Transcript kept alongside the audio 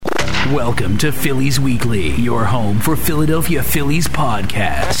Welcome to Phillies Weekly, your home for Philadelphia Phillies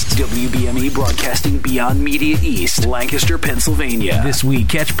podcasts. WBME broadcasting beyond Media East, Lancaster, Pennsylvania. This week,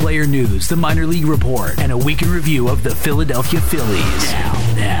 catch player news, the minor league report, and a week in review of the Philadelphia Phillies.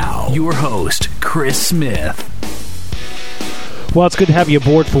 Now, your host, Chris Smith. Well, it's good to have you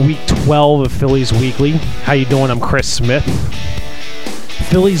aboard for Week 12 of Phillies Weekly. How you doing? I'm Chris Smith.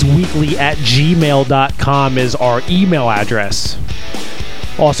 PhilliesWeekly@gmail.com is our email address.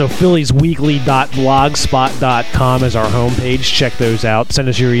 Also, PhilliesWeekly.blogspot.com is our homepage. Check those out. Send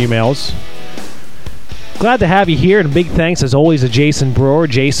us your emails. Glad to have you here, and a big thanks, as always, to Jason Brewer.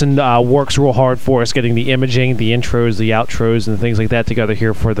 Jason works real hard for us, getting the imaging, the intros, the outros, and things like that together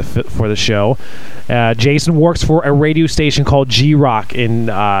here for the show. Jason works for a radio station called G-Rock in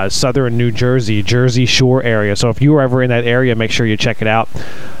southern New Jersey, Jersey Shore area. So if you're ever in that area, make sure you check it out.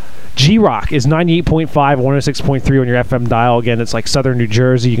 G-Rock is 98.5, 106.3 on your FM dial. Again, it's like southern New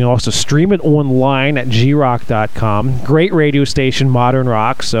Jersey. You can also stream it online at grock.com. Great radio station, modern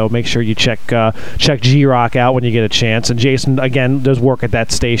rock, so make sure you check G-Rock out when you get a chance. And Jason, again, does work at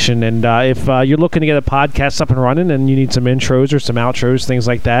that station. And if you're looking to get a podcast up and running and you need some intros or some outros, things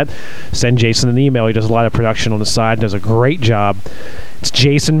like that, send Jason an email. He does a lot of production on the side, does a great job. It's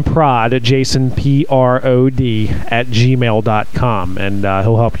Jason Prod, JasonProd @gmail.com, and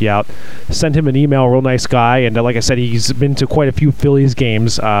he'll help you out. Send him an email, real nice guy, and like I said, he's been to quite a few Phillies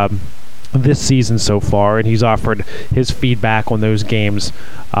games this season so far, and he's offered his feedback on those games,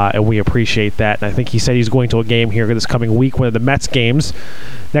 and we appreciate that. And I think he said he's going to a game here this coming week, one of the Mets games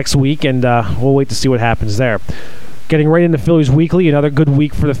next week, and we'll wait to see what happens there. Getting right into Phillies Weekly, another good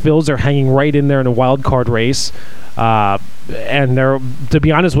week for the Phils. They're hanging right in there in the wild card race. And they're, to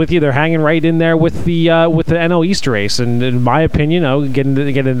be honest with you, they're hanging right in there with the NL East race. And in my opinion, get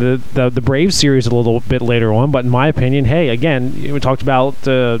into the Braves series a little bit later on. But in my opinion, hey, again, we talked about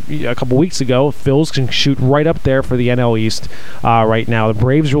a couple weeks ago, Phils can shoot right up there for the NL East right now. The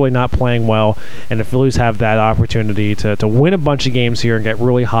Braves really not playing well, and the Phillies have that opportunity to win a bunch of games here and get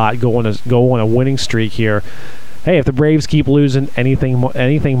really hot, go on a winning streak here. Hey, if the Braves keep losing, anything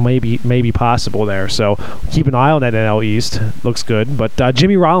may be possible there. So keep an eye on that NL East. Looks good. But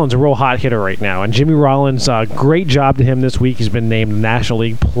Jimmy Rollins, a real hot hitter right now. And Jimmy Rollins, great job to him this week. He's been named National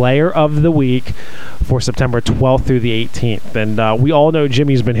League Player of the Week for September 12th through the 18th. And we all know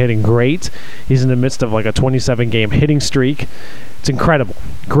Jimmy's been hitting great. He's in the midst of like a 27-game hitting streak. It's incredible.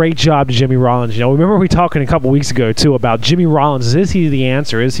 Great job to Jimmy Rollins. You know, remember we talking a couple weeks ago, too, about Jimmy Rollins. Is he the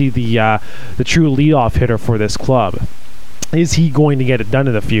answer? Is he the true leadoff hitter for this club? Is he going to get it done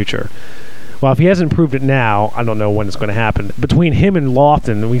in the future? Well, if he hasn't proved it now, I don't know when it's going to happen. Between him and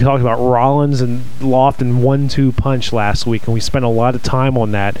Lofton, we talked about Rollins and Lofton 1-2 punch last week, and we spent a lot of time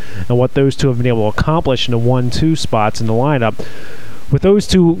on that and what those two have been able to accomplish in the 1-2 spots in the lineup. With those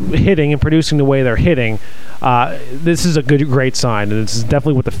two hitting and producing the way they're hitting, this is a great sign, and this is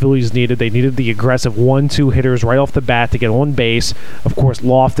definitely what the Phillies needed. They needed the aggressive 1-2 hitters right off the bat to get on base. Of course,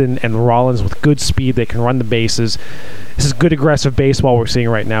 Lofton and Rollins with good speed, they can run the bases. This is good aggressive baseball we're seeing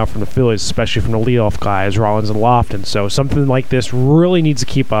right now from the Phillies, especially from the leadoff guys, Rollins and Lofton. So something like this really needs to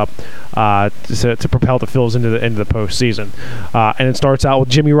keep up to propel the Phillies into the postseason. And it starts out with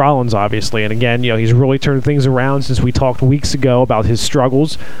Jimmy Rollins, obviously. And again, he's really turned things around since we talked weeks ago about his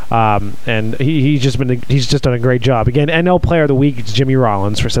struggles, and he's just done a great job. Again, NL Player of the Week, it's Jimmy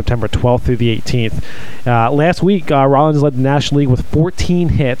Rollins for September 12th through the 18th. Last week, Rollins led the National League with 14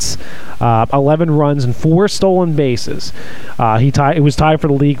 hits, 11 runs, and 4 stolen bases. He was tied for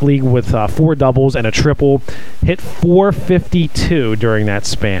the league with 4 doubles and a triple. Hit .452 during that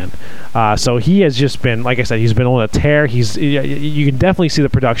span. So he has just been, like I said, he's been on a tear. You can definitely see the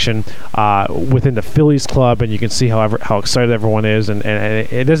production within the Phillies club, and you can see how excited everyone is, and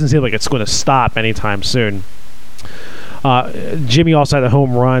it doesn't seem like it's going to stop anytime soon. Jimmy also had a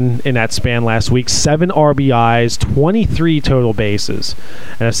home run in that span last week, 7 RBIs, 23 total bases,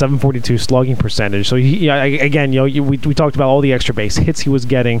 and a .742 slugging percentage. So we talked about all the extra base hits he was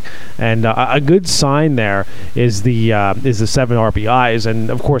getting, and a good sign there is the 7 RBIs, and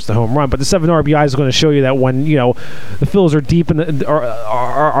of course the home run. But the 7 RBIs is going to show you that when the Phils are deep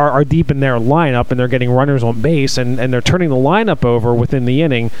are deep in their lineup and they're getting runners on base and they're turning the lineup over within the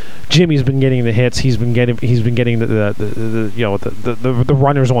inning, Jimmy's been getting the hits. He's been getting the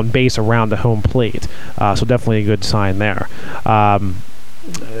runners on base around the home plate. So definitely a good sign there.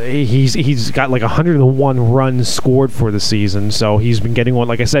 he's got like 101 runs scored for the season, so he's been getting on.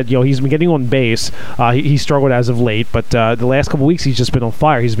 Like I said, he's been getting on base. He struggled as of late, but the last couple weeks he's just been on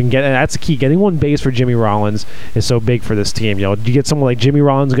fire. He's been getting. That's the key. Getting on base for Jimmy Rollins is so big for this team. You get someone like Jimmy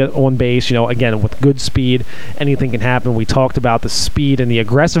Rollins get on base. Again with good speed, anything can happen. We talked about the speed and the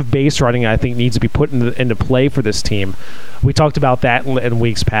aggressive base running. I think needs to be put into play for this team. We talked about that in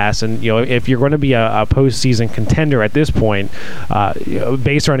weeks past, and if you're going to be a postseason contender at this point,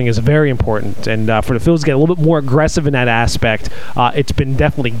 base running is very important. And for the Phillies to get a little bit more aggressive in that aspect, it's been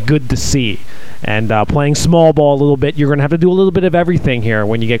definitely good to see. And playing small ball a little bit, you're going to have to do a little bit of everything here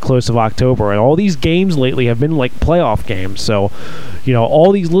when you get close to October. And all these games lately have been like playoff games, so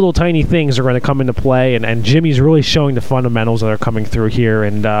all these little tiny things are going to come into play. And Jimmy's really showing the fundamentals that are coming through here.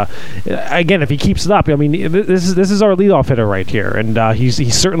 And again, if he keeps it up, I mean, this is our leadoff hitter right here, and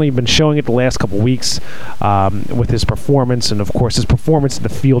he's certainly been showing it the last couple weeks with his performance, and of course his performance in the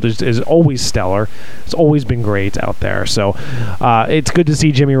field is always stellar. It's always been great out there. So it's good to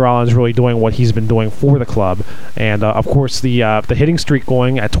see Jimmy Rollins really doing what he's been doing for the club, and of course the hitting streak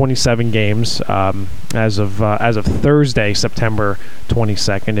going at 27 games as of Thursday, September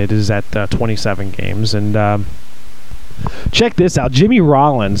 22nd. It is at 27 games, and check this out. Jimmy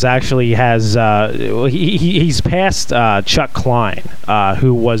Rollins actually has he's passed Chuck Klein,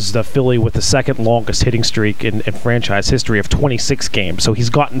 who was the Philly with the second longest hitting streak in franchise history of 26 games. So he's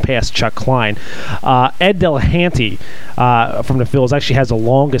gotten past Chuck Klein. Ed Delahanty from the Phillies actually has the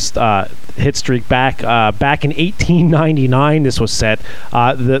longest hit streak back in 1899. This was set.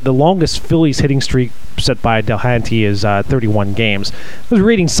 The longest Phillies hitting streak set by Delahanty is 31 games. I was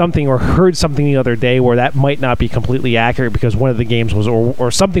reading something or heard something the other day where that might not be completely accurate because one of the games was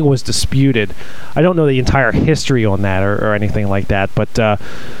or something was disputed. I don't know the entire history on that or anything like that, but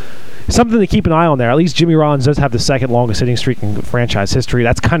something to keep an eye on there. At least Jimmy Rollins does have the second longest hitting streak in franchise history.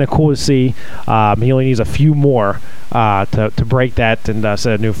 That's kind of cool to see. He only needs a few more to break that and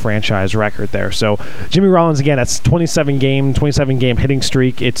set a new franchise record there. So Jimmy Rollins, again, that's 27 game hitting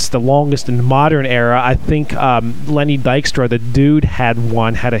streak. It's the longest in the modern era. I think Lenny Dykstra, the dude, had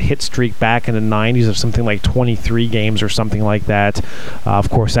a hit streak back in the 90s of something like 23 games or something like that. Of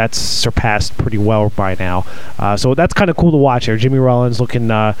course, that's surpassed pretty well by now. So that's kind of cool to watch there. Jimmy Rollins looking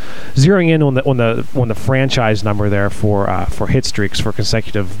zeroing in on the franchise number there for hit streaks for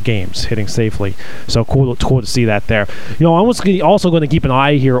consecutive games, hitting safely. So cool to see that there. I'm also going to keep an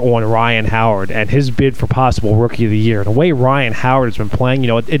eye here on Ryan Howard and his bid for possible Rookie of the Year. The way Ryan Howard has been playing,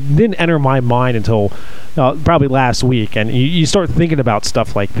 it didn't enter my mind until probably last week. And you start thinking about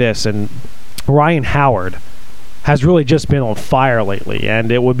stuff like this, and Ryan Howard has really just been on fire lately,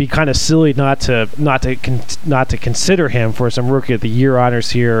 and it would be kind of silly not to consider him for some Rookie of the Year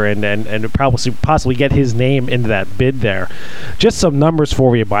honors here, and possibly get his name into that bid there. Just some numbers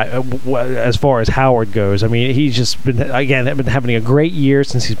for you as far as Howard goes. I mean, he's just been having a great year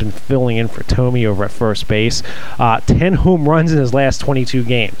since he's been filling in for Tomey over at first base. 10 home runs in his last 22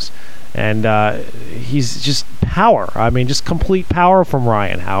 games. And he's just power. I mean, just complete power from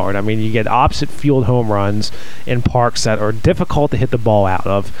Ryan Howard. I mean, you get opposite field home runs in parks that are difficult to hit the ball out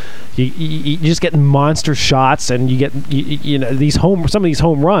of. You just get monster shots, and you get some of these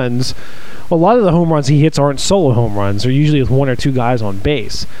home runs. Well, a lot of the home runs he hits aren't solo home runs. They're usually with one or two guys on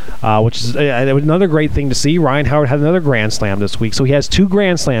base, which is another great thing to see. Ryan Howard had another grand slam this week, so he has 2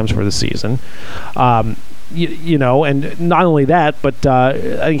 grand slams for the season. And not only that, but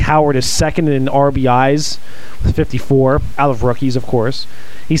I think Howard is second in RBIs with 54 out of rookies, of course.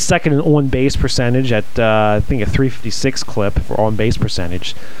 He's second in on-base percentage at I think a 356 clip for on-base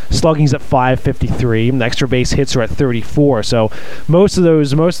percentage. Slugging's at 553. And the extra base hits are at 34. So most of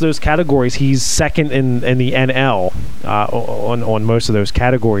those categories, he's second in the NL on most of those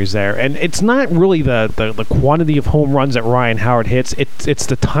categories there. And it's not really the quantity of home runs that Ryan Howard hits. It's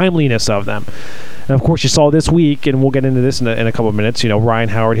the timeliness of them. And of course, you saw this week, and we'll get into this in a couple of minutes. Ryan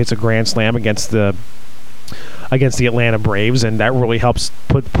Howard hits a grand slam against the Atlanta Braves, and that really helps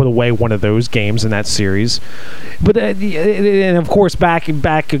put away one of those games in that series. But and of course, back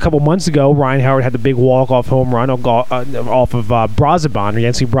a couple months ago, Ryan Howard had the big walk-off home run off of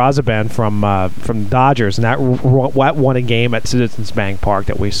Yancy Brazaban from the Dodgers, and that won a game at Citizens Bank Park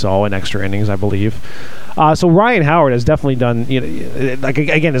that we saw in extra innings, I believe. So Ryan Howard has definitely done,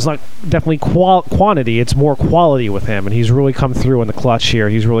 again, it's not definitely quantity, it's more quality with him, and he's really come through in the clutch here.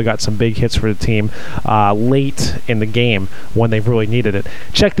 He's really got some big hits for the team late in the game when they've really needed it.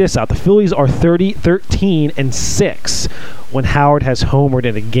 Check this out. The Phillies are 13-6 when Howard has homered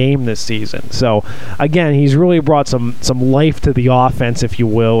in a game this season. So, again, he's really brought some life to the offense, if you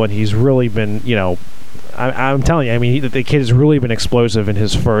will, and he's really been, I'm telling you, I mean, the kid has really been explosive in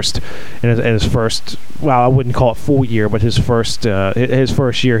his first. Well, I wouldn't call it full year, but his first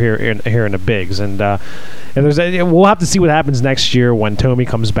year here in the bigs, and we'll have to see what happens next year when Tomey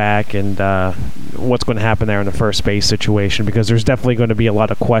comes back and what's going to happen there in the first base situation, because there's definitely going to be a lot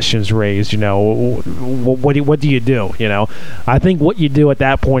of questions raised. What do you do? I think what you do at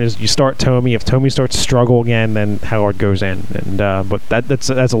that point is you start Tomey. If Tomey starts to struggle again, then Howard goes in, and but that's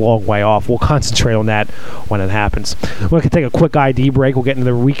a long way off. We'll concentrate on that when it happens. We're going to take a quick ID break. We'll get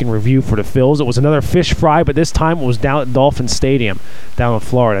into the week in review for the Phils. It was another fish fry, but this time it was down at Dolphin Stadium, down in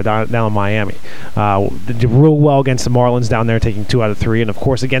Florida, down in Miami. They did real well against the Marlins down there, taking 2 out of 3, and of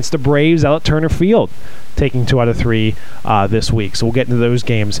course against the Braves out at Turner Field, taking 2 out of 3 this week. So we'll get into those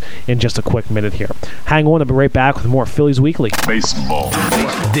games in just a quick minute here. Hang on, I'll be right back with more Phillies Weekly. Baseball.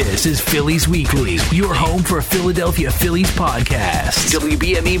 This is Phillies Weekly, your home for Philadelphia Phillies podcast.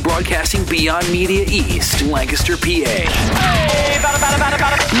 WBME broadcasting beyond Media East, Lancaster, PA. Hey,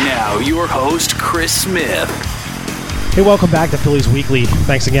 now your host, Chris Smith. Hey, welcome back to Phillies Weekly.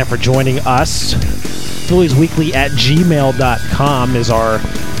 Thanks again for joining us. PhilliesWeekly@gmail.com is our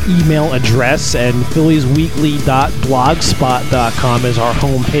email address, and PhilliesWeekly.blogspot.com is our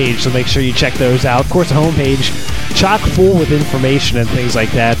homepage, so make sure you check those out. Of course, the homepage chock full with information and things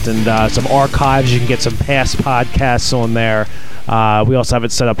like that, and some archives. You can get some past podcasts on there. We also have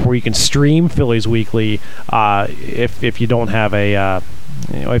it set up where you can stream Phillies Weekly if you don't have if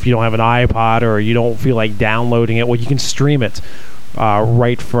you don't have an iPod or you don't feel like downloading it. Well, you can stream it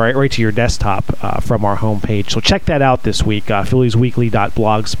right to your desktop from our homepage. So check that out this week,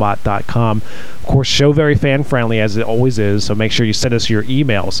 PhilliesWeekly.blogspot.com. Of course, show very fan-friendly, as it always is, so make sure you send us your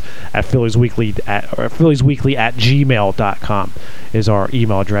emails at PhilliesWeekly@gmail.com is our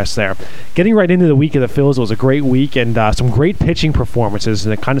email address there. Getting right into the week of the Phils, it was a great week and some great pitching performances,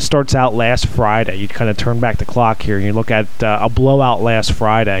 and it kind of starts out last Friday. You kind of turn back the clock here and you look at a blowout last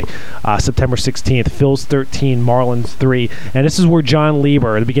Friday, September 16th, Phils 13, Marlins 3, and this is where John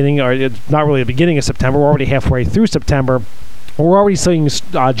Lieber, at the beginning, or not really the beginning of September, we're already halfway through September, we're already seeing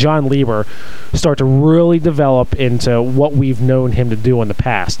John Lieber start to really develop into what we've known him to do in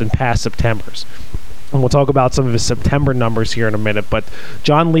past Septembers. And we'll talk about some of his September numbers here in a minute, but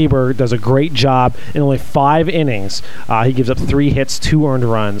John Lieber does a great job in only 5 innings. He gives up 3 hits, 2 earned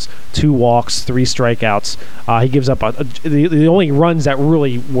runs, 2 walks, 3 strikeouts. He gives up the only runs that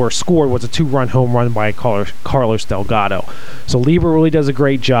really were scored was a 2-run home run by Carlos Delgado. So Lieber really does a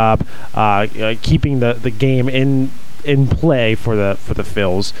great job keeping the game in play for the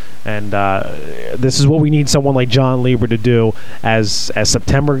Phils, and this is what we need someone like John Lieber to do as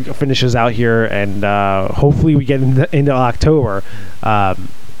September finishes out here, and hopefully we get into October.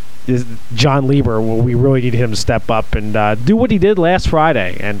 John Lieber, we really need him to step up and do what he did last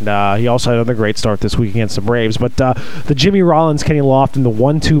Friday, and he also had another great start this week against the Braves. But the Jimmy Rollins, Kenny Lofton, the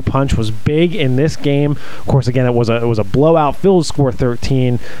 1-2 punch was big in this game. Of course, again, it was a blowout. Phillies score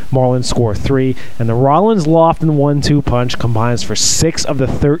 13, Marlins score 3, and the Rollins-Lofton 1-2 punch combines for 6 of the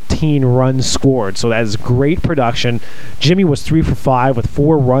 13 runs scored. So that is great production. Jimmy was 3 for 5 with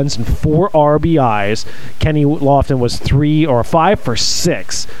 4 runs and 4 RBIs. Kenny Lofton was 5 for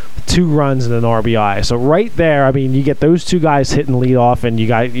 6. 2 runs and an RBI. So right there, I mean, you get those 2 guys hitting leadoff, and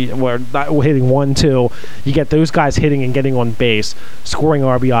we're hitting 1-2. You get those guys hitting and getting on base, scoring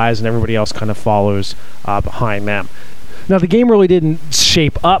RBIs, and everybody else kind of follows behind them. Now, the game really didn't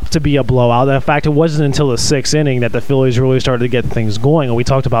shape up to be a blowout. In fact, it wasn't until the 6th inning that the Phillies really started to get things going. And we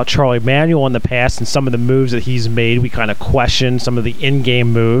talked about Charlie Manuel in the past and some of the moves that he's made. We kind of questioned some of the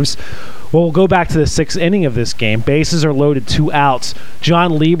in-game moves. Well, we'll go back to the 6th inning of this game. Bases are loaded, 2 outs.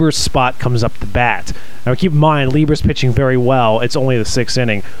 John Lieber's spot comes up to bat. Now, keep in mind, Lieber's pitching very well. It's only the 6th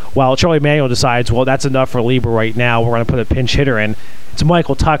inning. While Charlie Manuel decides, well, that's enough for Lieber right now. We're going to put a pinch hitter in. It's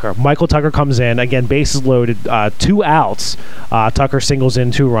Michael Tucker. Michael Tucker comes in. Again, bases loaded, 2 outs. Tucker singles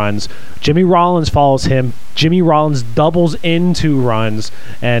in 2 runs. Jimmy Rollins follows him. Jimmy Rollins doubles in 2 runs,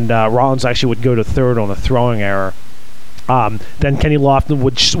 and Rollins actually would go to third on a throwing error. Then Kenny Lofton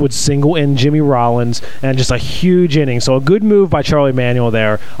would single in Jimmy Rollins, and just a huge inning. So a good move by Charlie Manuel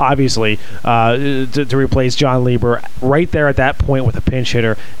there, obviously, to replace John Lieber right there at that point with a pinch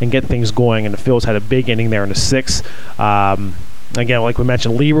hitter and get things going. And the Phils had a big inning there in the 6th. Again, like we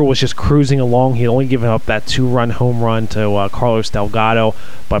mentioned, Lieber was just cruising along. He had only given up that 2-run home run to Carlos Delgado.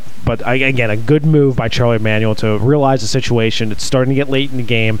 But again, a good move by Charlie Manuel to realize the situation. It's starting to get late in the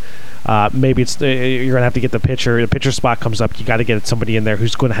game. maybe it's you're gonna have to get the pitcher spot comes up. You got to get somebody in there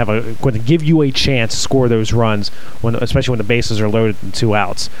who's going to give you a chance to score those runs especially when the bases are loaded and 2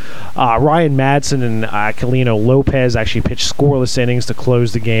 outs. Ryan Madsen and Aquilino Lopez actually pitched scoreless innings to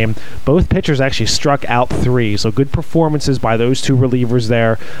close the game. Both pitchers actually struck out 3, so good performances by those 2 relievers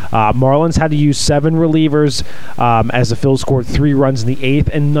there. Marlins had to use 7 relievers as the Phils scored 3 runs in the 8th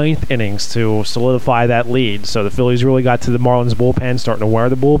and 9th innings to solidify that lead. So the Phillies really got to the Marlins bullpen, starting to wear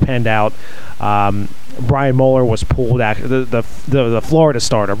the bullpen out. Brian Moeller was pulled the Florida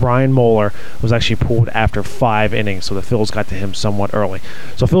starter. Brian Moeller was actually pulled after 5 innings, so the Phils got to him somewhat early.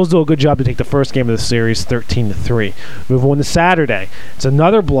 So Phils do a good job to take the first game of the series 13-3. Move on to Saturday. It's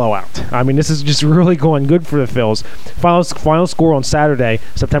another blowout. I mean, this is just really going good for the Phils. Final score on Saturday,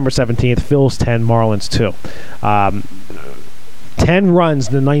 September 17th, Phils 10, Marlins 2. 10 runs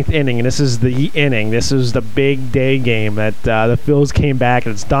in the 9th inning, and this is the inning. This is the big day game that the Phils came back,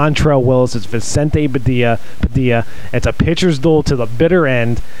 and it's Dontrelle Willis, it's Vicente Padilla. It's a pitcher's duel to the bitter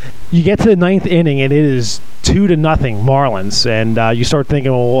end. You get to the 9th inning, and it is 2-0 Marlins, and you start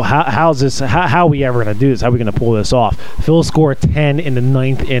thinking, well, how are we ever going to do this? How are we going to pull this off? Phils score 10 in the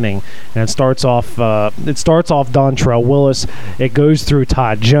 9th inning, and it starts off Dontrelle Willis. It goes through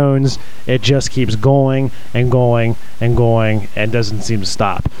Todd Jones. It just keeps going and going and going and doesn't seem to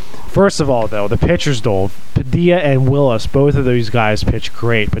stop. First of all, though, the pitcher's duel, Padilla and Willis, both of those guys pitched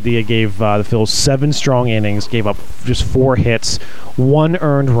great. Padilla gave the Phils 7 strong innings, gave up just 4 hits, 1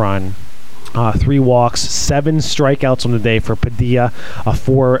 earned run, 3 walks, 7 strikeouts on the day for Padilla, a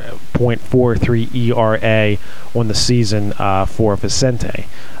 4.43 ERA on the season for Vicente.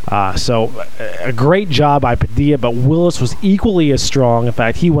 So a great job by Padilla, but Willis was equally as strong. In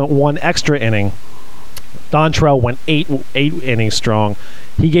fact, he went 1 extra inning. Dontrelle went 8 innings strong.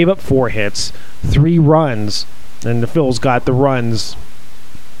 He gave up 4 hits, 3 runs, and the Phils got the runs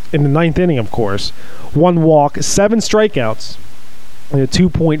in the 9th inning, of course. 1 walk, 7 strikeouts, and a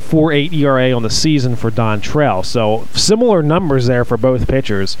 2.48 ERA on the season for Dontrelle. So similar numbers there for both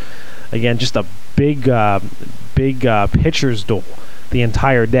pitchers. Again, just a big pitcher's duel the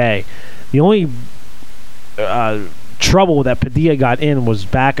entire day. The only trouble that Padilla got in was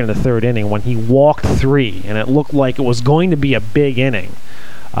back in the 3rd inning when he walked 3, and it looked like it was going to be a big inning.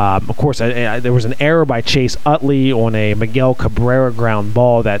 Of course, there was an error by Chase Utley on a Miguel Cabrera ground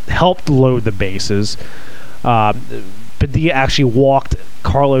ball that helped load the bases. Padilla actually walked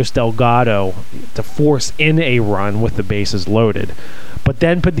Carlos Delgado to force in a run with the bases loaded. But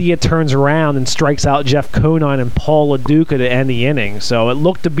then Padilla turns around and strikes out Jeff Conine and Paul LaDuca to end the inning. So it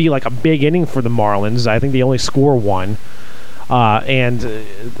looked to be like a big inning for the Marlins. I think they only score 1. And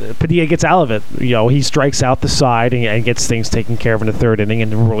Padilla gets out of it. He strikes out the side and gets things taken care of in the 3rd inning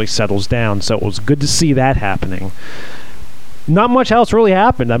and really settles down. So it was good to see that happening. Not much else really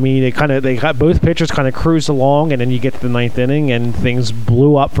happened. I mean, they got both pitchers kind of cruised along, and then you get to the 9th inning, and things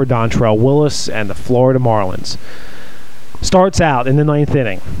blew up for Dontrelle Willis and the Florida Marlins. Starts out in the 9th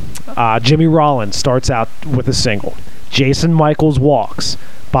inning. Jimmy Rollins starts out with a single. Jason Michaels walks.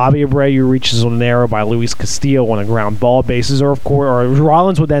 Bobby Abreu reaches on an error by Luis Castillo on a ground ball. Bases or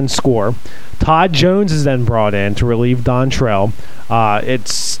Rollins would then score. Todd Jones is then brought in to relieve Dontrelle.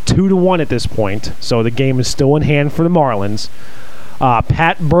 It's 2-1 at this point, so the game is still in hand for the Marlins.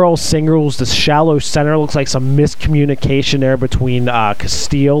 Pat Burrell singles to shallow center. Looks like some miscommunication there between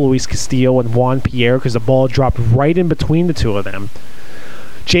Luis Castillo, and Juan Pierre, because the ball dropped right in between the two of them.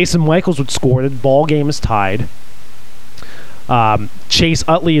 Jason Michaels would score. The ball game is tied. Chase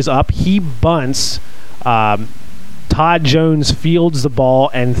Utley is up. He bunts. Todd Jones fields the ball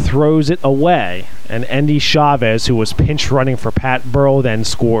and throws it away. And Endy Chavez, who was pinch running for Pat Burrell, then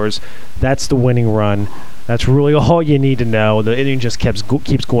scores. That's the winning run. That's really all you need to know. The inning just keeps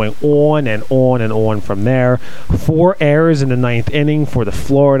going on and on and on from there. 4 errors in the 9th inning for the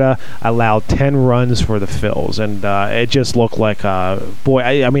Florida, allowed 10 runs for the Phils, and it just looked like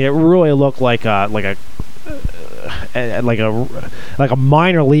it really looked like a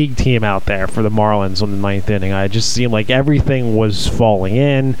minor league team out there for the Marlins on the 9th inning. It just seemed like everything was falling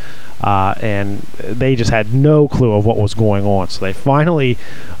in, and they just had no clue of what was going on. So they finally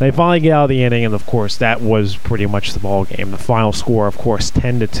get out of the inning, and of course that was pretty much the ball game. The final score, of course,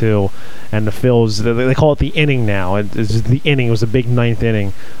 10-2, and the Phils, they call it the inning now. The inning. It was a big 9th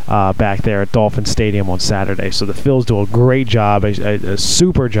inning back there at Dolphin Stadium on Saturday. So the Phils do a great job, a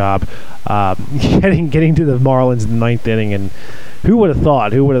super job, getting to the Marlins in the 9th inning and Who would have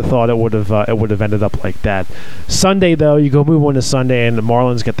thought? Who would have thought it would have ended up like that? Sunday, though, you go move on to Sunday, and the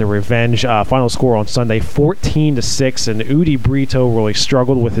Marlins get their revenge. Final score on Sunday, 14-6, and Udi Brito really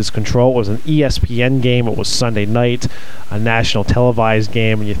struggled with his control. It was an ESPN game. It was Sunday night, a national televised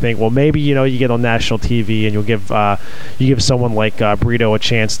game, and you think, well, maybe you get on national TV and you give someone like Brito a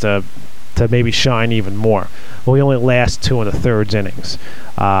chance to maybe shine even more. Well, he only lasts 2 1/3 innings.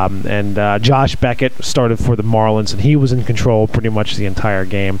 And Josh Beckett started for the Marlins, and he was in control pretty much the entire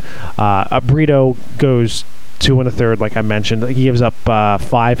game. Brito goes 2 1/3, like I mentioned. He gives up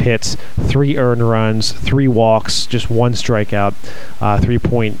 5 hits, 3 earned runs, 3 walks, just 1 strikeout,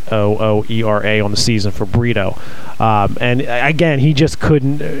 3.00 ERA on the season for Brito. And again, he just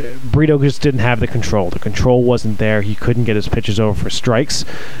couldn't. Brito just didn't have the control. The control wasn't there. He couldn't get his pitches over for strikes,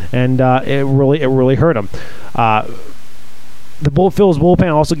 and it really hurt him. The Phillies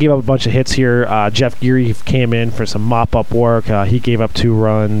bullpen also gave up a bunch of hits here. Jeff Geary came in for some mop-up work. He gave up 2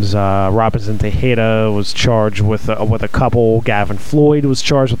 runs. Robinson Tejeda was charged with a couple. Gavin Floyd was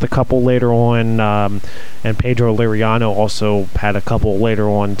charged with a couple later on. And Pedro Liriano also had a couple later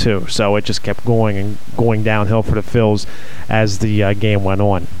on, too. So it just kept going downhill for the Phils as the game went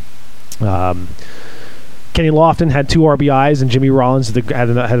on. Kenny Lofton had 2 RBIs, and Jimmy Rollins had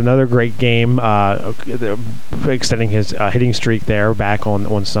another great game, extending his hitting streak there back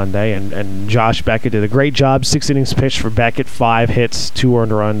on Sunday. And Josh Beckett did a great job. 6 innings pitched for Beckett, 5 hits, 2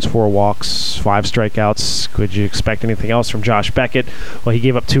 earned runs, 4 walks, 5 strikeouts. Could you expect anything else from Josh Beckett? Well, he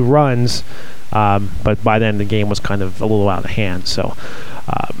gave up 2 runs, but by then the game was kind of a little out of hand. So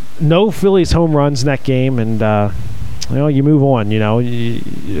no Phillies home runs in that game, and you move on.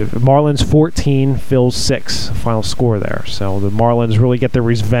 Marlins 14, Phils 6, final score there. So the Marlins really get their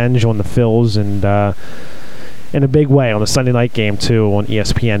revenge on the Phils, and in a big way on the Sunday night game too on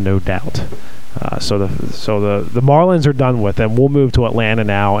ESPN, no doubt. So the Marlins are done with, and we'll move to Atlanta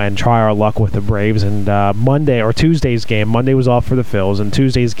now and try our luck with the Braves. And Tuesday's game. Monday was off for the Phils, and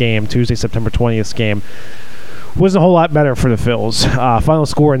Tuesday, September 20th game, wasn't a whole lot better for the Phils. Final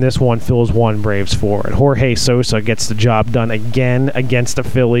score in this one, Phils 1, Braves 4. And Jorge Sosa gets the job done again against the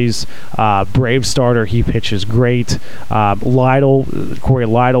Phillies. Braves starter, he pitches great. Corey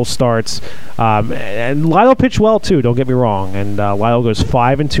Lytle starts. And Lytle pitched well, too, don't get me wrong. And Lytle goes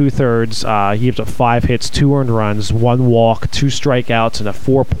 5 2/3. He gives up 5 hits, 2 earned runs, 1 walk, 2 strikeouts, and a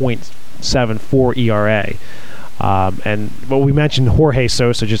 4.74 ERA. And we mentioned Jorge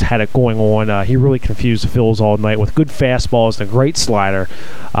Sosa just had it going on. He really confused the Phils all night with good fastballs and a great slider.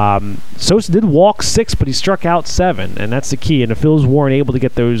 Sosa did walk 6, but he struck out 7, and that's the key. And the Phils weren't able to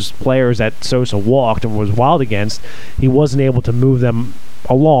get those players that Sosa walked and was wild against. He wasn't able to move them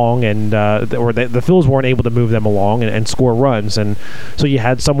along, and the Phils weren't able to move them along and score runs. And so you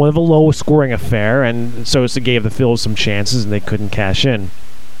had somewhat of a low-scoring affair, and Sosa gave the Phils some chances, and they couldn't cash in.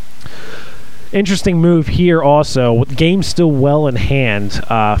 Interesting move here also, with the game still well in hand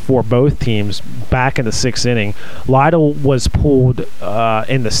for both teams back in the 6th inning. Lytle was pulled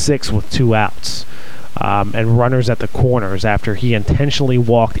in the 6th with 2 outs and runners at the corners after he intentionally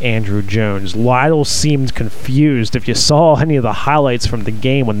walked Andrew Jones. Lytle seemed confused. If you saw any of the highlights from the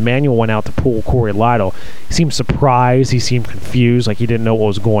game when Manuel went out to pull Corey Lytle, he seemed surprised. He seemed confused, like he didn't know what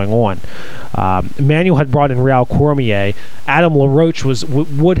was going on. Manuel had brought in Real Cormier. Adam LaRoche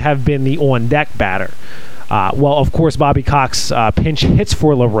would have been the on-deck batter. Well, of course, Bobby Cox pinch hits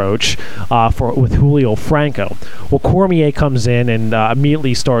for LaRoche with Julio Franco. Well, Cormier comes in and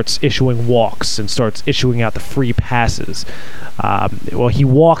immediately starts issuing walks and starts issuing out the free passes. He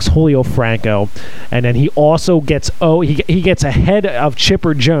walks Julio Franco, and then he also gets he gets ahead of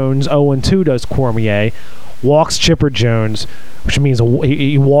Chipper Jones. 0-2 does Cormier. Walks Chipper Jones, which means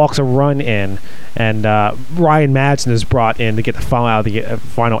he walks a run in, and Ryan Madsen is brought in to get the final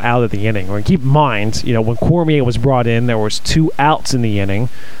out of the inning. And keep in mind, when Cormier was brought in, there was 2 outs in the inning,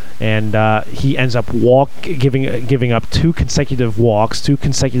 and he ends up giving up 2 consecutive walks, 2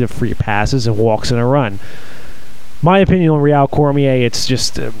 consecutive free passes, and walks in a run. My opinion on Real Cormier, it's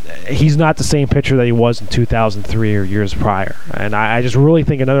just he's not the same pitcher that he was in 2003 or years prior. And I just really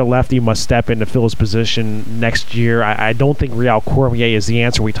think another lefty must step into Phil's position next year. I don't think Real Cormier is the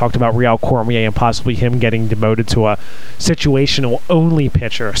answer. We talked about Real Cormier and possibly him getting demoted to a situational-only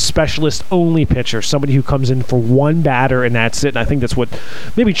pitcher, a specialist-only pitcher, somebody who comes in for one batter and that's it. And I think that's what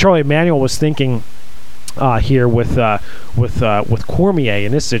maybe Charlie Manuel was thinking here with Cormier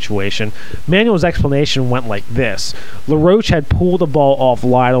in this situation. Manuel's explanation went like this: LaRoche had pulled the ball off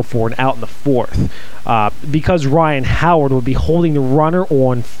Lytle for an out in the fourth. Because Ryan Howard would be holding the runner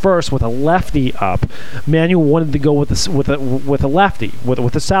on first with a lefty up, Manuel wanted to go with a lefty,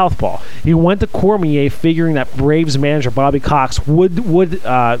 with a southpaw. He went to Cormier, figuring that Braves manager Bobby Cox would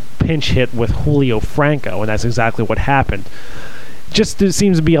pinch hit with Julio Franco, and that's exactly what happened. Just it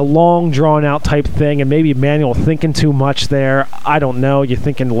seems to be a long, drawn-out type thing, and maybe Manuel thinking too much there. I don't know. You're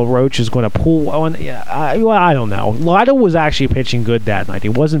thinking LaRoche is going to pull one. Yeah, I don't know. Lytle was actually pitching good that night. He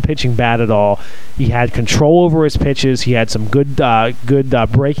wasn't pitching bad at all. He had control over his pitches. He had some good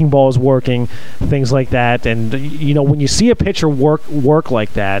breaking balls working, things like that. And, when you see a pitcher work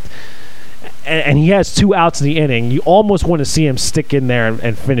like that, and he has 2 outs in the inning, you almost want to see him stick in there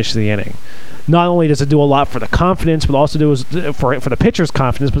and finish the inning. Not only does it do a lot for the confidence, but also for the pitcher's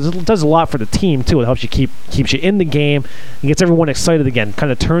confidence, but it does a lot for the team too. It helps you keeps you in the game and gets everyone excited again.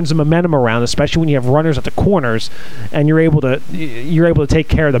 Kind of turns the momentum around, especially when you have runners at the corners, and you're able to take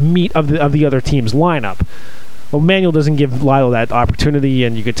care of the meat of the other team's lineup. Well, Manuel doesn't give Lytle that opportunity,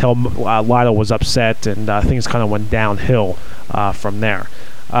 and you could tell Lytle was upset, and things kind of went downhill from there.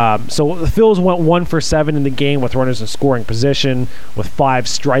 So the Phils went 1 for 7 in the game with runners in scoring position, with 5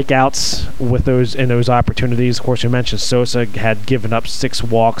 strikeouts in those opportunities. Of course, you mentioned Sosa had given up 6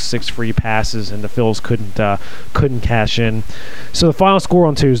 walks, 6 free passes, and the Phils couldn't cash in. So the final score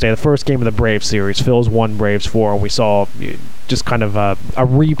on Tuesday, the first game of the Braves series, Phils 1, Braves 4. We saw just kind of a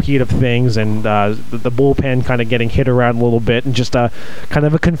repeat of things, and the bullpen kind of getting hit around a little bit, and just a kind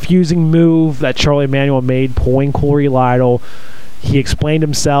of a confusing move that Charlie Manuel made, pulling Corey Lytle. He explained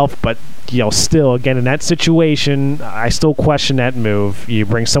himself, but still, again, in that situation, I still question that move. You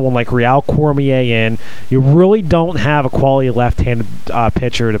bring someone like Real Cormier in. You really don't have a quality left-handed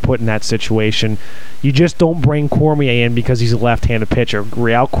pitcher to put in that situation. You just don't bring Cormier in because he's a left-handed pitcher.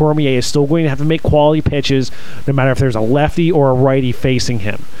 Real Cormier is still going to have to make quality pitches, no matter if there's a lefty or a righty facing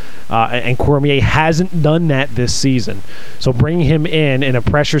him. And Cormier hasn't done that this season. So bringing him in a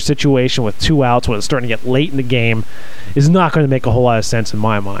pressure situation with 2 outs when it's starting to get late in the game is not going to make a whole lot of sense in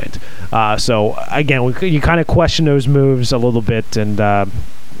my mind. So, again, you kind of question those moves a little bit, and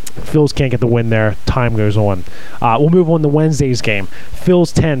Phils can't get the win there. Time goes on. We'll move on to Wednesday's game.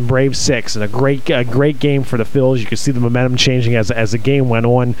 Phils 10, Braves 6, and a great game for the Phils. You can see the momentum changing as the game went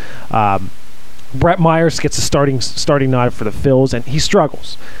on. Brett Myers gets a starting nod for the Phils, and he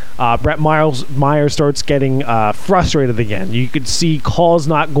struggles. Brett Myers starts getting frustrated again. You could see calls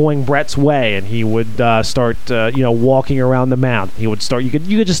not going Brett's way, and he would start walking around the mound. He would start. You could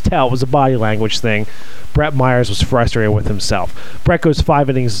just tell it was a body language thing. Brett Myers was frustrated with himself. Brett goes 5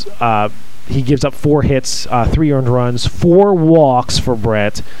 innings. He gives up 4 hits, 3 earned runs, 4 walks for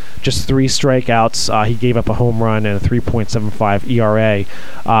Brett, just 3 strikeouts. He gave up a home run and a 3.75 ERA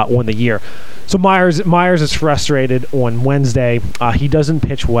on the year. So Myers is frustrated on Wednesday. He doesn't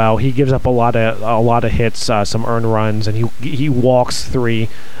pitch well. He gives up a lot of hits, some earned runs, and he walks 3,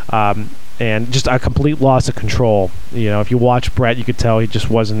 and just a complete loss of control. If you watch Brett, you could tell he just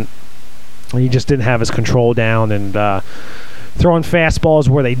didn't have his control down, and throwing fastballs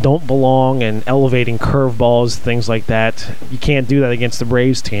where they don't belong and elevating curveballs, things like that. You can't do that against the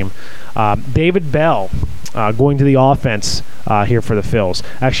Braves team. David Bell going to the offense here for the Phils.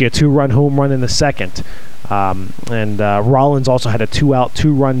 Actually, a 2-run home run in the second. And Rollins also had a 2-out,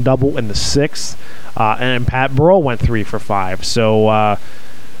 2-run double in the 6th. And Pat Burrell went 3 for 5. So,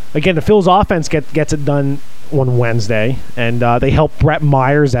 again, the Phils offense gets it done on Wednesday, and they helped Brett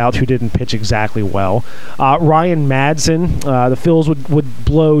Myers out, who didn't pitch exactly well. Ryan Madsen, the Phils would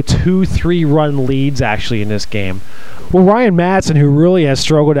blow 2 3-run leads actually in this game. Well, Ryan Madsen, who really has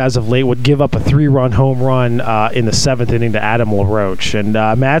struggled as of late, would give up a 3-run home run in the 7th inning to Adam LaRoche. And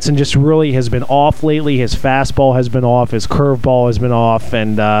Madsen just really has been off lately. His fastball has been off. His curveball has been off.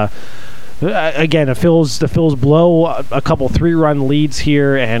 And again, the Phils blow a couple 3-run leads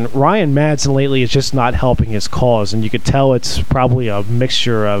here, and Ryan Madsen lately is just not helping his cause, and you could tell it's probably a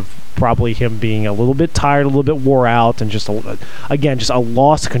mixture of probably him being a little bit tired, a little bit wore out, and just a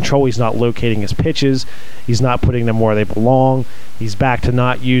loss of control. He's not locating his pitches. He's not putting them where they belong. He's back to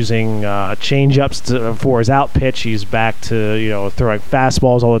not using change-ups for his out pitch. He's back to throwing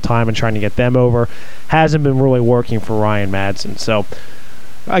fastballs all the time and trying to get them over. Hasn't been really working for Ryan Madsen. So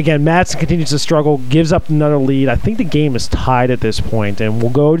again, Madsen continues to struggle, gives up another lead. I think the game is tied at this point, and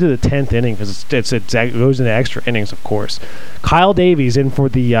we'll go to the 10th inning because it goes into extra innings, of course. Kyle Davies in for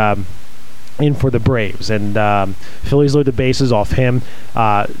the in for the Braves, and Phillies load the bases off him.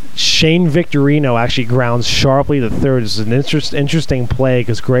 Shane Victorino actually grounds sharply to third. It's an interesting play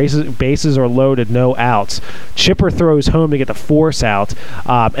because bases are loaded, no outs. Chipper throws home to get the force out,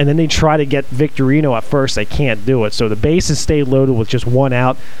 and then they try to get Victorino at first. They can't do it, so the bases stay loaded with just one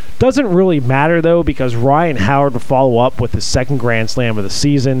out. Doesn't really matter, though, because Ryan Howard would follow up with his second grand slam of the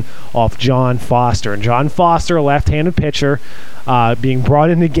season off John Foster. And John Foster, a left-handed pitcher, being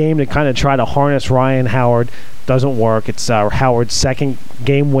brought in the game to kind of try to harness Ryan Howard. Doesn't work. It's Howard's second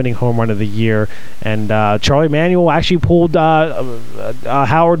game-winning home run of the year. And Charlie Manuel actually pulled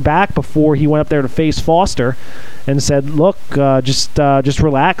Howard back before he went up there to face Foster and said, look, just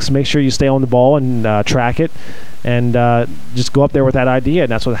relax. Make sure you stay on the ball and track it. And just go up there with that idea,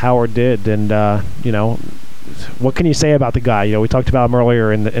 and that's what Howard did. And what can you say about the guy? We talked about him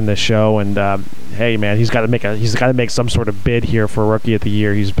earlier in the show, and hey, man, he's got to make some sort of bid here for Rookie of the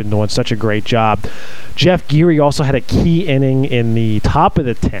Year. He's been doing such a great job. Jeff Geary also had a key inning in the top of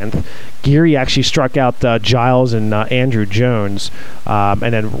the 10th. Geary actually struck out Giles and Andrew Jones, and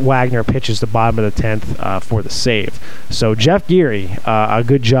then Wagner pitches the bottom of the 10th for the save. So Jeff Geary, a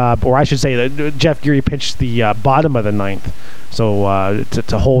good job, or I should say that Jeff Geary pitched the bottom of the 9th. So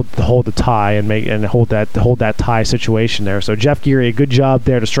to hold the tie and hold that tie situation there. So Jeff Geary, a good job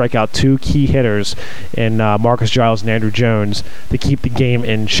there to strike out two key hitters in Marcus Giles and Andrew Jones to keep the game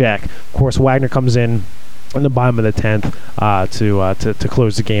in check. Of course, Wagner comes in the bottom of the 10th to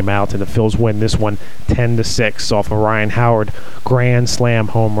close the game out, and the Phils win this one 10-6 off of Ryan Howard grand slam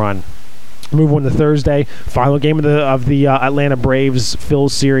home run. Move on to Thursday, final game of the Atlanta Braves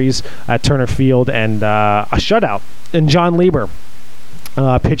Phils series at Turner Field, and a shutout. And John Lieber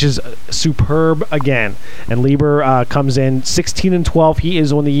pitches superb again. And Lieber comes in 16-12. He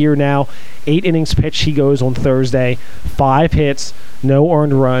is on the year now. 8 innings pitched. He goes on Thursday. 5 hits, no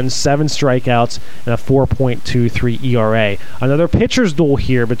earned runs, 7 strikeouts, and a 4.23 ERA. Another pitcher's duel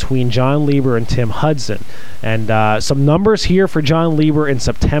here between John Lieber and Tim Hudson. And some numbers here for John Lieber in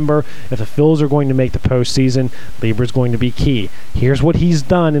September. If the Phils are going to make the postseason, Lieber's going to be key. Here's what he's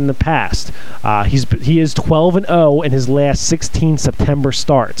done in the past. He is 12-0 in his last 16 September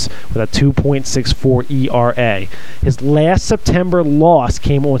starts with a 2.64 ERA. His last September loss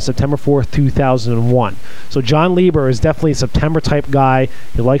came on September 4th, 2001. So John Lieber is definitely a September-type guy.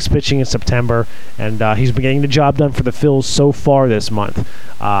 He likes pitching in September, and he's been getting the job done for the Phils so far this month.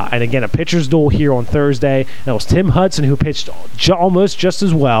 And again, a pitcher's duel here on Thursday. And it was Tim Hudson who pitched almost just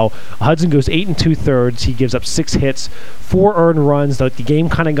as well. Hudson goes 8 2/3. He gives up 6 hits, 4 earned runs. The game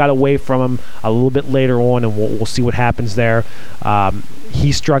kind of got away from him a little bit later on, and we'll see what happens there.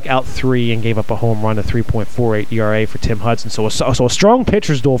 He struck out 3 and gave up a home run, a 3.48 ERA for Tim Hudson. So a strong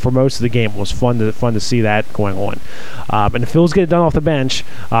pitcher's duel for most of the game. It was fun to see that going on. And the Phils get it done off the bench.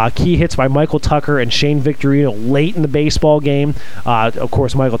 Key hits by Michael Tucker and Shane Victorino late in the baseball game. Of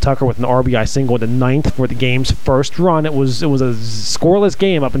course, Michael Tucker with an RBI single in the 9th for the game's first run. It was a scoreless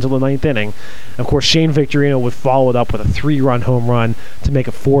game up until the 9th inning. Of course, Shane Victorino would follow it up with a 3-run home run to make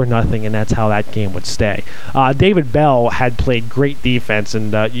it 4-0, and that's how that game would stay. David Bell had played great defense,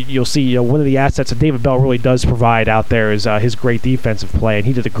 and you'll see one of the assets that David Bell really does provide out there is his great defensive play, and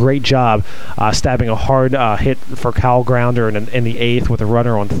he did a great job stabbing a hard hit for Kyle Grounder in the 8th with a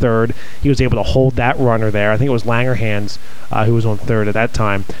runner on 3rd. He was able to hold that runner there. I think it was Langerhans who was on 3rd at that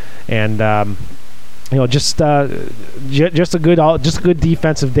time, and just a good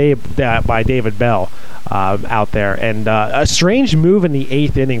defensive day by David Bell out there, and a strange move in the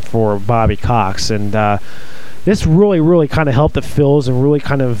 8th inning for Bobby Cox, and this really kind of helped the Phils and really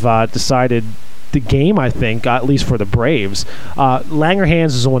kind of decided the game, I think, at least for the Braves.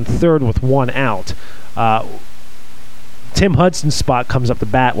 Langerhans is on 3rd with 1 out. Tim Hudson's spot comes up to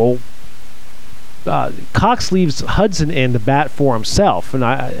bat. Well, Cox leaves Hudson in to bat for himself, and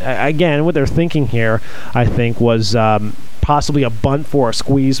again, what they're thinking here, I think, was possibly a bunt for a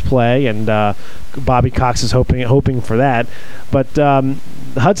squeeze play, and Bobby Cox is hoping for that, but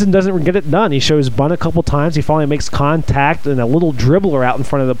Hudson doesn't get it done. He shows bunt a couple times. He finally makes contact and a little dribbler out in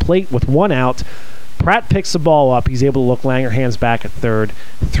front of the plate with 1 out. Pratt picks the ball up. He's able to look Langerhans back at 3rd,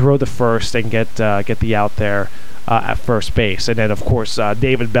 throw the first, and get the out there at first base. And then, of course,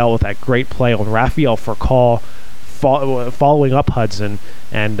 David Bell with that great play on Rafael Furcal following up Hudson,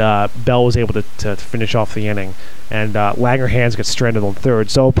 and Bell was able to finish off the inning. And Langerhans gets stranded on 3rd.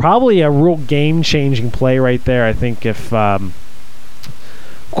 So probably a real game-changing play right there. I think if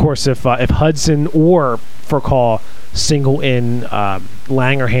Hudson or Furcal single in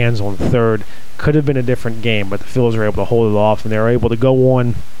Langerhans on 3rd, could have been a different game, but the Phils were able to hold it off, and they were able to go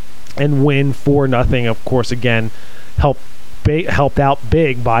on and win 4-0. Of course, again, help helped out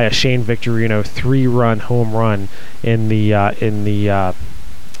big by a Shane Victorino 3-run home run in the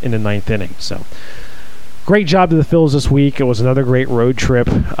ninth inning. So great job to the Phils this week. It was another great road trip.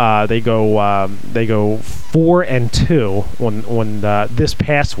 They go 4-2 on this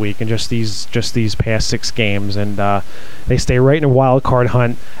past week in just these past 6 games, and they stay right in a wild card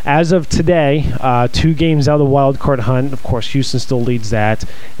hunt as of today. 2 games out of the wild card hunt. Of course, Houston still leads that,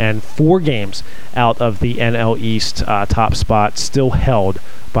 and 4 games out of the NL East top spot, still held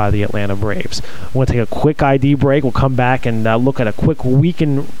by the Atlanta Braves. I'm going to take a quick ID break. We'll come back and look at a quick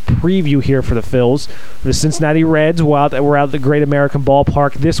weekend preview here for the Phils. For the Cincinnati Reds, we're out at the Great American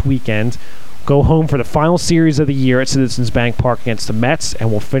Ballpark this weekend. Go home for the final series of the year at Citizens Bank Park against the Mets, and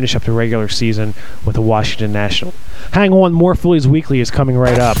we'll finish up the regular season with the Washington Nationals. Hang on, more Phillies Weekly is coming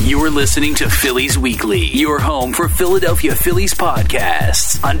right up. You're listening to Phillies Weekly, your home for Philadelphia Phillies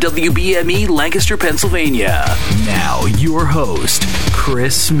podcasts on WBME Lancaster, Pennsylvania. Now, your host,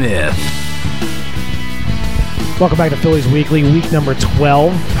 Chris Smith. Welcome back to Phillies Weekly, week number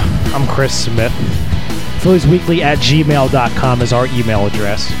 12. I'm Chris Smith. PhilliesWeekly@gmail.com is our email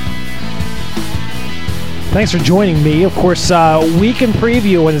address. Thanks for joining me. Of course, weekend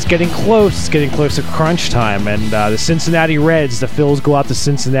preview, and it's getting close. It's getting close to crunch time. And the Cincinnati Reds, the Phils go out to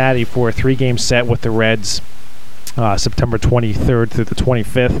Cincinnati for a 3-game set with the Reds September 23rd through the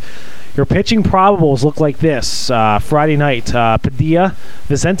 25th. Your pitching probables look like this. Friday night,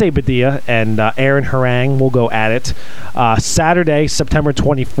 Vicente Padilla and Aaron Harang will go at it. Saturday, September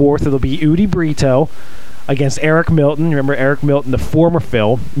 24th, it'll be Udi Brito against Eric Milton. Remember Eric Milton, the former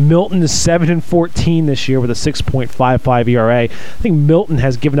Phil. Milton is 7-14 this year with a 6.55 ERA. I think Milton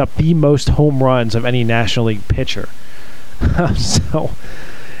has given up the most home runs of any National League pitcher. So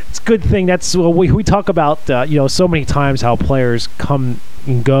it's a good thing. That's we talk about so many times how players come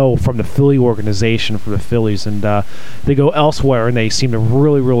and go from the Philly organization, from the Phillies, and they go elsewhere and they seem to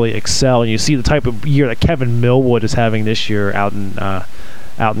really, really excel. And you see the type of year that Kevin Millwood is having this year out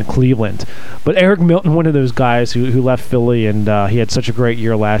in Cleveland. But Eric Milton, one of those guys who left Philly, and he had such a great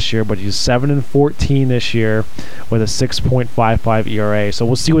year last year, but he's 7-14 this year with a 6.55 ERA. So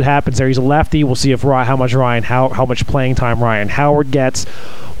we'll see what happens there. He's a lefty. We'll see if how much playing time Ryan Howard gets.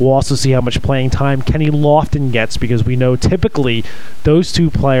 We'll also see how much playing time Kenny Lofton gets, because we know typically those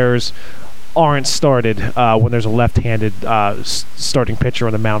two players aren't started when there's a left-handed starting pitcher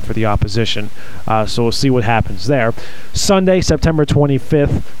on the mound for the opposition. So we'll see what happens there. Sunday, September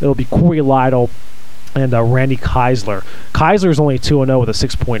 25th, it'll be Corey Lytle and Randy Keisler. Keisler is only 2-0 with a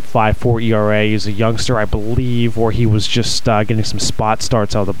 6.54 ERA. He's a youngster, I believe, or he was just getting some spot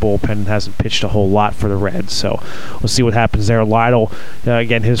starts out of the bullpen and hasn't pitched a whole lot for the Reds. So we'll see what happens there. Lytle,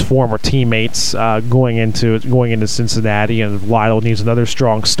 again, his former teammates going into Cincinnati, and Lytle needs another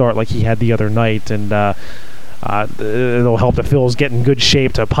strong start like he had the other night, and it'll help the Phils get in good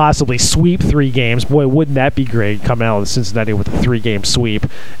shape to possibly sweep 3 games. Boy, wouldn't that be great, coming out of Cincinnati with a 3-game sweep.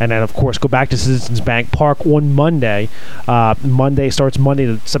 And then, of course, go back to Citizens Bank Park on Monday. Monday September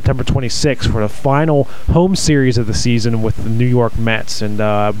 26th for the final home series of the season with the New York Mets.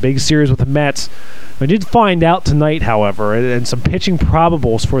 And big series with the Mets. I did find out tonight, however, and some pitching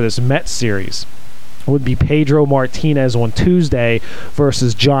probables for this Mets series would be Pedro Martinez on Tuesday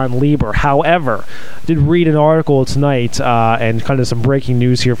versus John Lieber. However, I did read an article tonight and kind of some breaking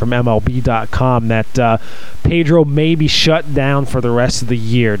news here from MLB.com that Pedro may be shut down for the rest of the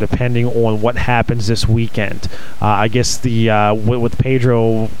year, depending on what happens this weekend. I guess the with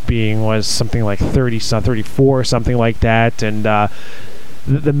Pedro was something like 34 or something like that, and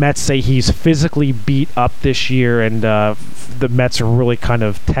the Mets say he's physically beat up this year, and the Mets are really kind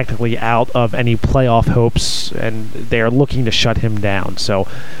of technically out of any playoff hopes, and they are looking to shut him down. So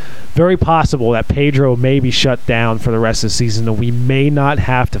very possible that Pedro may be shut down for the rest of the season, and we may not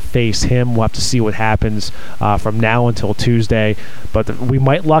have to face him. We'll have to see what happens from now until Tuesday. But we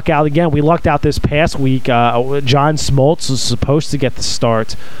might luck out again. We lucked out this past week. John Smoltz was supposed to get the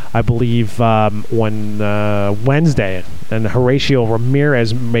start, I believe, on Wednesday, and Horatio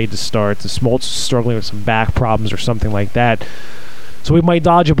Ramirez made the start. Smoltz was struggling with some back problems or something like that. So we might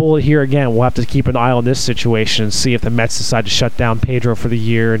dodge a bullet here again. We'll have to keep an eye on this situation and see if the Mets decide to shut down Pedro for the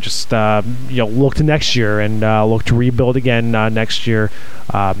year and just look to next year and look to rebuild again next year,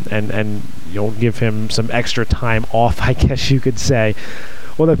 and give him some extra time off, I guess you could say.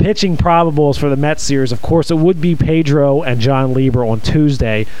 Well, the pitching probables for the Mets series, of course, it would be Pedro and John Lieber on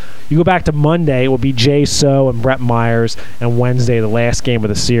Tuesday. You go back to Monday, it would be Jay So and Brett Myers, and Wednesday, the last game of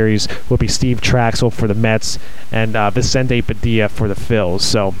the series, would be Steve Traxel for the Mets and Vicente Padilla for the Phils.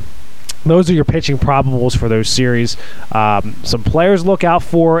 So those are your pitching probables for those series. Some players look out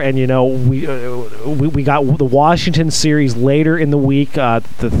for, and we got the Washington series later in the week, the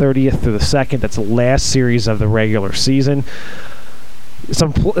 30th through the 2nd. That's the last series of the regular season.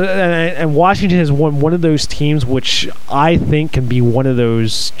 And Washington has won one of those teams which I think can be one of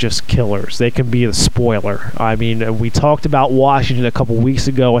those just killers. They can be the spoiler. I mean, we talked about Washington a couple weeks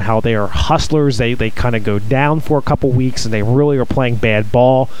ago and how they are hustlers. They kind of go down for a couple weeks and they really are playing bad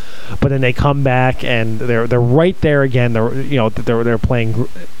ball, but then they come back and they're right there again. They're playing.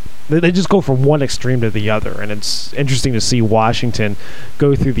 They just go from one extreme to the other, and it's interesting to see Washington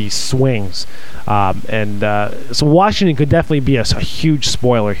go through these swings. So Washington could definitely be a huge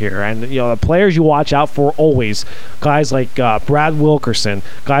spoiler here. And the players you watch out for always, guys like Brad Wilkerson,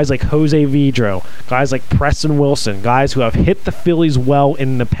 guys like Jose Vidro, guys like Preston Wilson, guys who have hit the Phillies well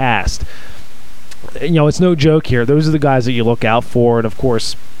in the past. It's no joke here. Those are the guys that you look out for, and of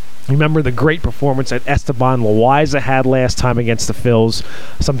course, remember the great performance that Esteban Loaiza had last time against the Phils,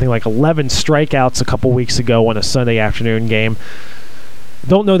 something like 11 strikeouts a couple weeks ago on a Sunday afternoon game.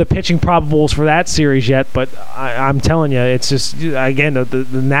 Don't know the pitching probables for that series yet, but I'm telling you, it's just, again, the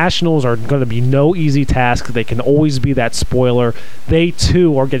Nationals are going to be no easy task. They can always be that spoiler. They,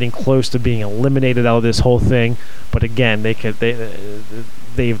 too, are getting close to being eliminated out of this whole thing, but again, they've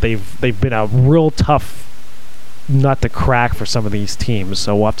been a real tough nut to crack for some of these teams,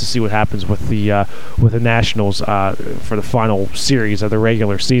 so we'll have to see what happens with the Nationals for the final series of the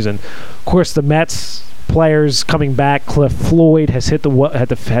regular season. Of course, the Mets players coming back. Cliff Floyd has hit the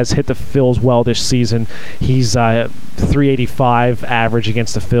Phils well this season. He's 385 average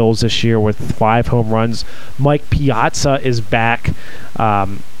against the Phils this year with 5 home runs. Mike Piazza is back.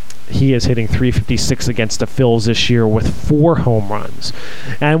 He is hitting 356 against the Phils this year with 4 home runs.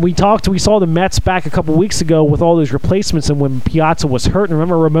 And we saw the Mets back a couple weeks ago with all those replacements, and when Piazza was hurt, and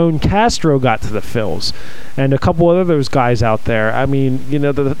remember Ramon Castro got to the Phils, and a couple of those guys out there. I mean,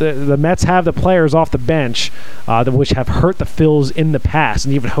 the Mets have the players off the bench which have hurt the Phils in the past,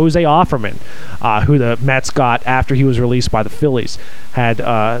 and even Jose Offerman, who the Mets got after he was released by the Phillies, has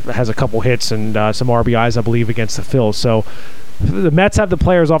a couple hits and some RBIs, I believe, against the Phils. So the Mets have the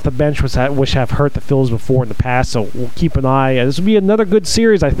players off the bench which have hurt the Phils before in the past, so we'll keep an eye. This will be another good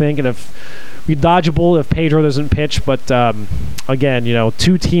series, I think, and if we dodge a bullet if Pedro doesn't pitch, but again,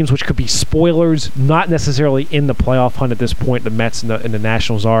 2 teams which could be spoilers, not necessarily in the playoff hunt at this point. The Mets and the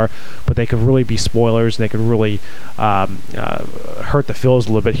Nationals are, but they could really be spoilers, and they could really hurt the Phils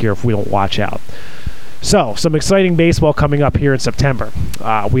a little bit here if we don't watch out. So, some exciting baseball coming up here in September.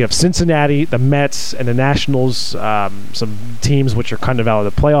 We have Cincinnati, the Mets, and the Nationals, some teams which are kind of out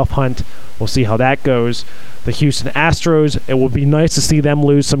of the playoff hunt. We'll see how that goes. The Houston Astros, it would be nice to see them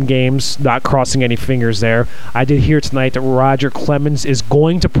lose some games, not crossing any fingers there. I did hear tonight that Roger Clemens is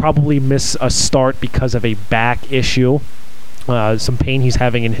going to probably miss a start because of a back issue, some pain he's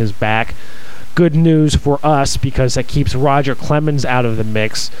having in his back. Good news for us because that keeps Roger Clemens out of the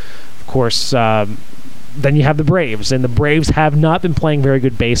mix. Of course, then you have the Braves, and the Braves have not been playing very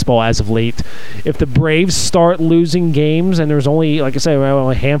good baseball as of late. If the Braves start losing games, and there's only, like I said,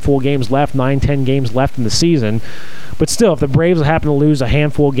 only a handful of games left, 9-10 games left in the season, but still, if the Braves happen to lose a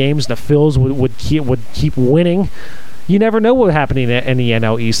handful of games, the Phils would keep winning. You never know what would happen in the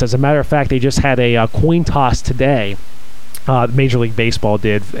NL East. As a matter of fact, they just had a coin toss today. Major League Baseball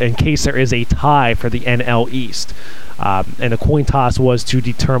did, in case there is a tie for the NL East. And the coin toss was to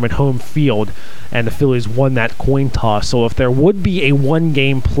determine home field, and the Phillies won that coin toss. So if there would be a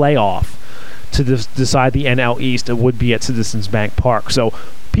 1-game playoff to decide the NL East, it would be at Citizens Bank Park. So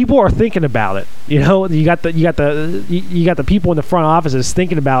people are thinking about it. You got the people in the front offices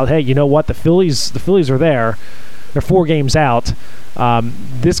thinking about, hey, you know what? The Phillies are there. They're 4 games out.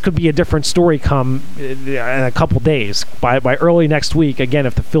 This could be a different story come in a couple days. By early next week, again,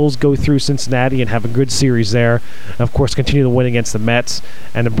 if the Phils go through Cincinnati and have a good series there, and of course continue to win against the Mets,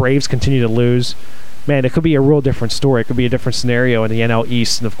 and the Braves continue to lose, man, it could be a real different story. It could be a different scenario in the NL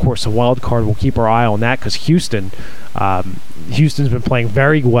East, and of course, the wild card, we'll keep our eye on that because Houston's been playing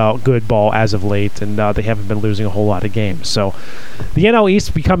very good ball as of late, and they haven't been losing a whole lot of games. So the NL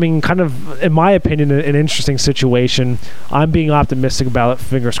East becoming kind of, in my opinion, an interesting situation. I'm being optimistic about it,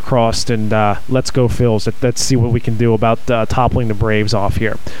 fingers crossed, and let's go Phils. Let's see what we can do about toppling the Braves off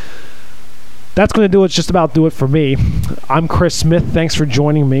here. That's going to do it. Just about do it for me. I'm Chris Smith. Thanks for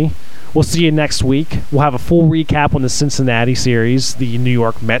joining me. We'll see you next week. We'll have a full recap on the Cincinnati series, the New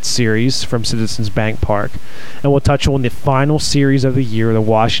York Mets series from Citizens Bank Park, and we'll touch on the final series of the year, the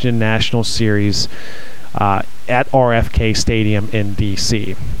Washington Nationals series at RFK Stadium in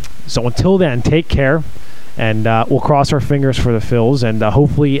D.C. So until then, take care, And we'll cross our fingers for the Phils, and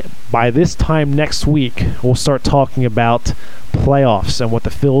hopefully by this time next week, we'll start talking about playoffs and what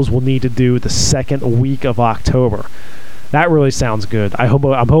the Phils will need to do the second week of October. That really sounds good. I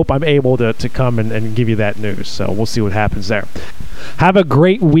hope I'm able to come and give you that news, so we'll see what happens there. Have a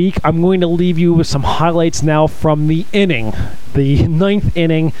great week. I'm going to leave you with some highlights now from the inning, the ninth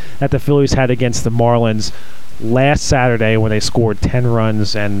inning that the Phillies had against the Marlins last Saturday when they scored 10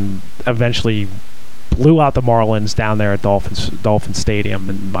 runs and eventually blew out the Marlins down there at Dolphin Stadium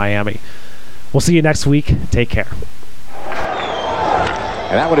in Miami. We'll see you next week. Take care.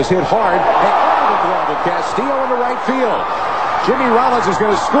 And that one is hit hard. And over the glove of Castillo in the right field. Jimmy Rollins is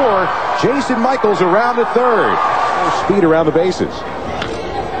going to score. Jason Michaels around at third. Speed around the bases.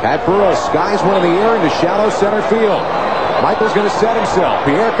 Pat Burrell skies one in the air into shallow center field. Michaels going to set himself.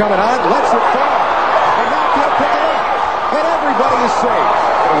 Pierre coming on, lets it fall. And now he'll pick it up. And everybody is safe.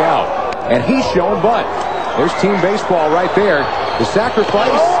 Out. And he's shown bunt. There's team baseball right there. The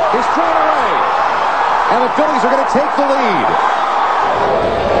sacrifice is thrown away. And the Phillies are going to take the lead.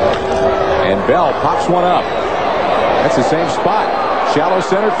 And Bell pops one up. That's the same spot. Shallow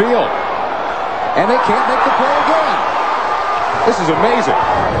center field. And they can't make the play again. This is amazing.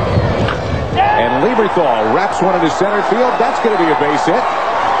 And Lieberthal wraps one into center field. That's going to be a base hit.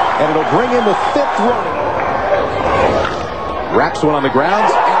 And it'll bring in the fifth run. Wraps one on the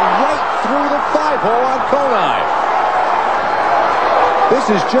grounds. And right through the 5-hole on Konai. This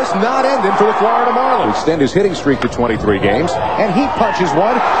is just not ending for the Florida Marlins. Extend his hitting streak to 23 games. And he punches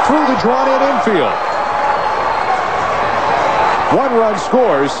one through the drawn-in infield. 1 run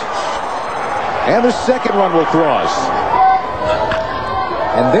scores. And the second run will cross.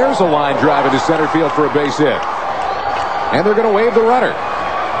 And there's a line drive into center field for a base hit. And they're going to wave the runner.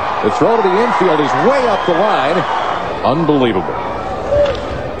 The throw to the infield is way up the line. Unbelievable.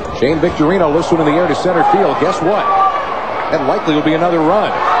 Shane Victorino lifts one in the air to center field. Guess what? That likely will be another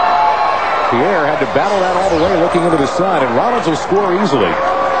run. Pierre had to battle that all the way looking into the sun, and Rollins will score easily.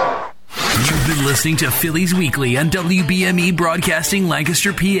 You've been listening to Phillies Weekly on WBME Broadcasting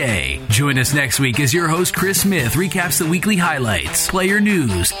Lancaster, PA. Join us next week as your host Chris Smith recaps the weekly highlights, player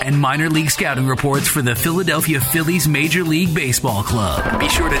news, and minor league scouting reports for the Philadelphia Phillies Major League Baseball Club. Be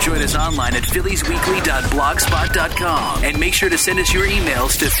sure to join us online at philliesweekly.blogspot.com and make sure to send us your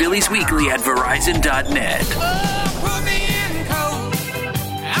emails to philliesweekly@verizon.net.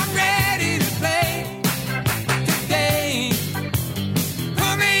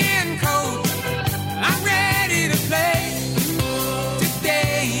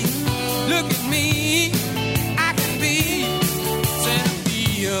 Look at me.